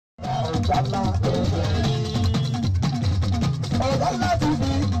Oganla. Oganla TV,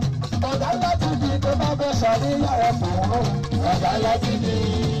 Oganla TV, tó bá fẹ́ ṣàríyá ẹ̀ tó ń rún. Oganla TV,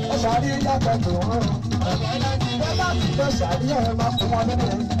 ó ṣàríyá ẹ̀ tó ń rún. Oganla TV, ẹ bá ti fẹ́ ṣàríyá ẹ̀ máa fún wọn lóde.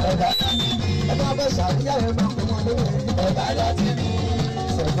 Oganla TV, ẹ bá fẹ́ ṣàríyá ẹ̀ máa fún wọn lóde. Oganla TV,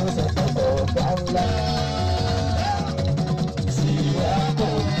 ṣẹ̀fẹ̀ Oganla.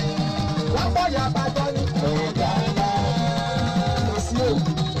 Síyàtọ̀, wọ́n bọ̀ yà bàjọ́ ní Oganla. Kò sí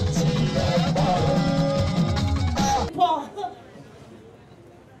òkú tí ẹ bọ̀.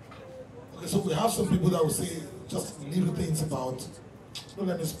 So we have some people that will say just little things about. Don't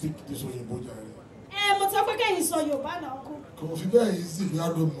let me speak this way in Bojari. Mo sọ pé kẹ́yìn sọ Yorùbá náà kú. Kò fi bẹ́ẹ̀ yìí sí ìyá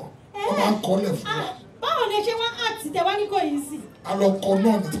ló mọ̀. Wọ́n máa ń kọ́lẹ̀ fún wa. Báwo ni ṣé wọ́n àti tẹ wá ní kò yìí sí? Alọ́kọ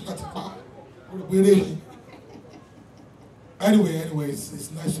náà ní tipátipá. Olùgbèrè yìí. Anyway,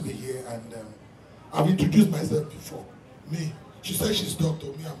 it's nice to be here and I've introduced myself before. Me, she said she's doctor.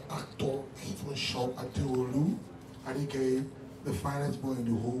 Me, I'm actor. Funsho Adeolu. Adike, the finest boy in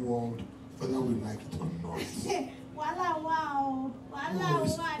the whole world. Whether we like it or not. Wow.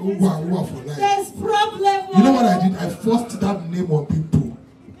 For life. There's problem. You know what I did? I forced that name on people.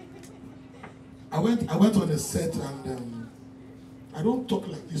 I went on a set and I don't talk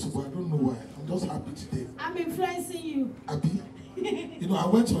like this, but I don't know why. I'm just happy today. I'm influencing you. Happy? You know, I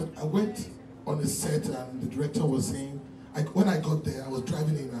went on a set and the director was saying, when I got there, I was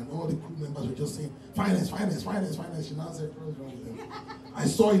driving in and all the crew members were just saying, finance. She now said, what's wrong with them? I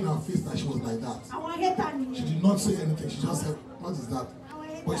saw in her face that she was like that. She did not say anything. She just said, what is that?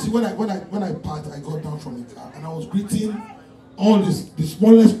 But you see, when I parked, I got down from the car and I was greeting all the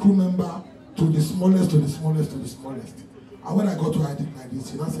smallest crew member to the smallest. And when I got to her, I did like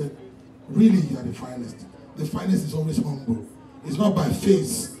this. She now said, really, you are the finest. The finest is always humble. It's not by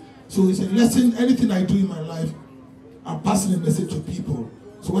face. So it's a lesson. Anything I do in my life, I'm passing a message to people.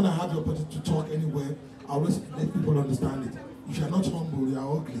 So when I have the opportunity to talk anywhere, I always let people understand it. If you're not humble, you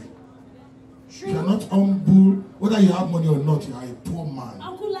are ugly. True. If you're not humble, whether you have money or not, you are a poor man.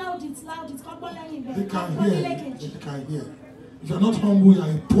 Uncle, loud it. They can't hear. If you're not humble, you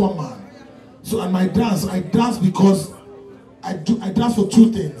are a poor man. So and I dance because I dance for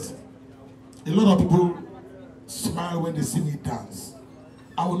two things. A lot of people smile when they see me dance.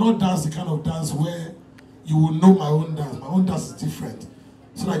 I will not dance the kind of dance where you will know my own dance. My own dance is different.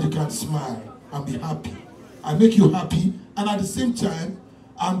 So that you can smile and be happy. I make you happy, and at the same time,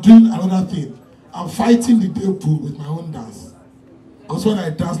 I'm doing another thing. I'm fighting the devil with my own dance. Because when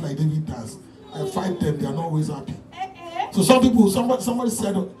I dance like David dance, I fight them, they are not always happy. So somebody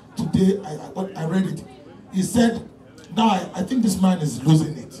said today, I read it. He said, now I think this man is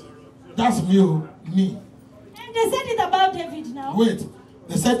losing it. That's me. And they said it about David now. Wait,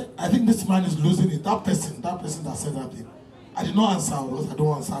 they said, I think this man is losing it. That person that said that thing. I did not answer because I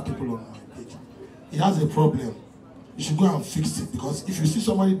don't answer people on my page. He has a problem. You should go and fix it, because if you see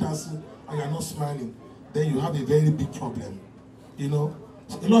somebody dancing and you're not smiling, then you have a very big problem. You know?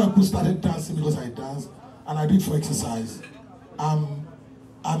 So a lot of people started dancing because I dance, and I do it for exercise.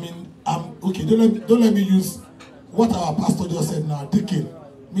 Okay, don't let me use what our pastor just said now. Taking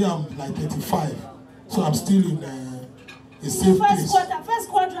me, I'm like 35, so I'm still in a safe place. First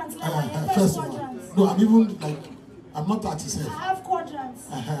quadrant. First quadrant. No, I'm even like, I'm not 37. I have quadrants.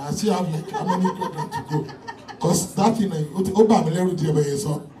 I still have like how many quadrants to go? Because that thing,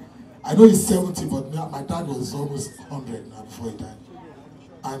 I know he's 70, but my dad was almost 100 now before he died.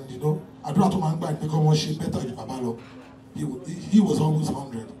 And you know, I don't have to man back because one shape better than Babalo. He was almost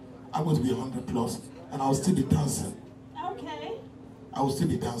 100. I'm going to be 100 plus, and I'll still be dancing. Okay. I will still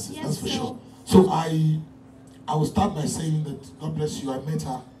be dancing, yes, that's for sure. So I will start by saying that God bless you. I met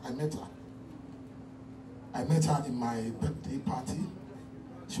her in my birthday party.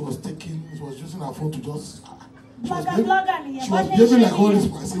 She was using her phone to just she was behaving like all this.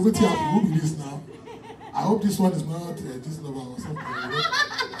 I said, wait here, who be this now? I hope this one is not this lover or something.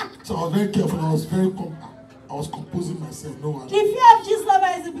 So I was very careful. I was composing myself. No one. The fear of this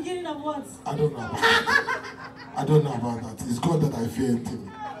lover is the beginning of what? I don't know. I don't know about that. It's God that I fear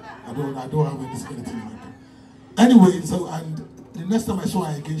anything. I don't have anything like that. Anyway, so and the next time I saw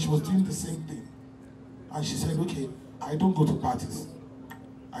her again, she was doing the same thing. And she said, okay, I don't go to parties.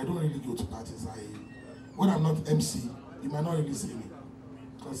 I don't really go to parties. When I'm not MC, you might not really see me.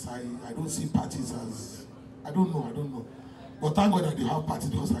 Because I don't see parties as, I don't know. But thank God that they have parties,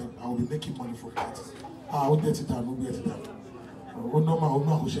 because I will be making money from parties. I will get it done,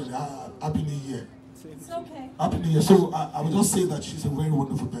 Happy New Year. It's okay. Happy New Year. So I would just say that she's a very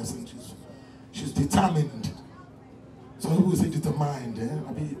wonderful person. She's determined. Some people say determined,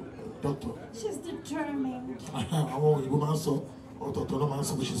 I mean, doctor. She's determined.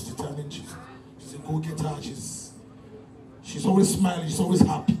 She's determined. She's a go-getter. She's always smiling. She's always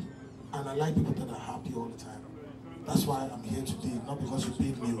happy. And I like people that are happy all the time. That's why I'm here today, not because you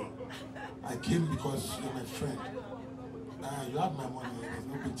paid me. I came because you're my friend. You have my money. There's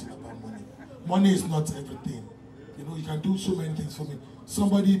no big thing about money. Money is not everything. You know, you can do so many things for me.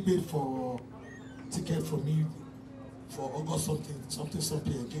 Somebody paid for ticket for me for August something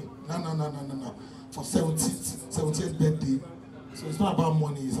again. No. For 70th birthday. So it's not about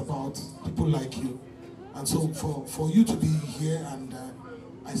money, it's about people like you. And so for you to be here, and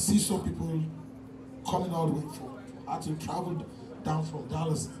I see some people coming all the way had to travel down from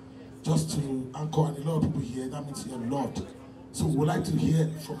Dallas just to anchor, and a lot of people here, that means you're loved. So we'd like to hear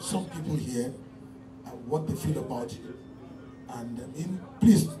from some people here what they feel about you. And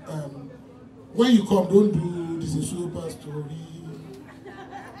please, when you come, don't do this is super story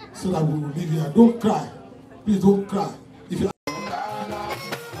so that we will leave here. Don't cry. Please don't cry.